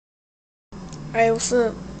Alright, what's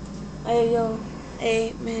up? Hey, yo.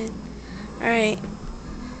 Hey, man. Alright.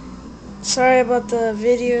 Sorry about the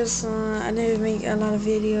videos. I didn't make a lot of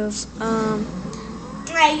videos.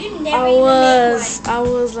 Right, you never even make one. I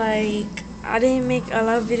was like, I didn't make a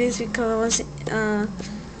lot of videos because I was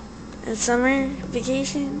in summer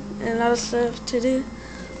vacation and a lot of stuff to do.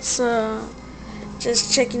 So,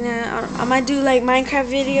 just checking out. I might do like Minecraft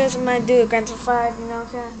videos. I might do a Grand Theft 5,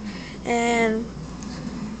 okay? And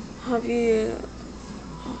hope you.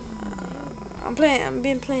 I've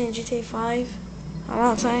been playing GTA 5 a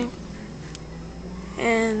long time,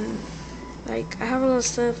 and like I have a lot of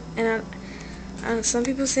stuff. And some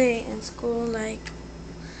people say in school, like,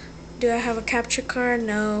 do I have a capture card?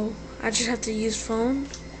 No, I just have to use phone.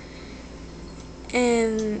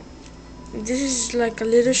 And this is like a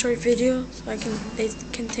little short video, so they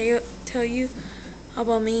can tell you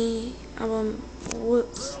about me, about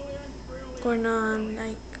what's going on,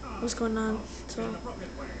 like what's going on. So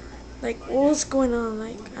like what's going on,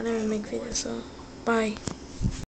 like I never make videos. So bye.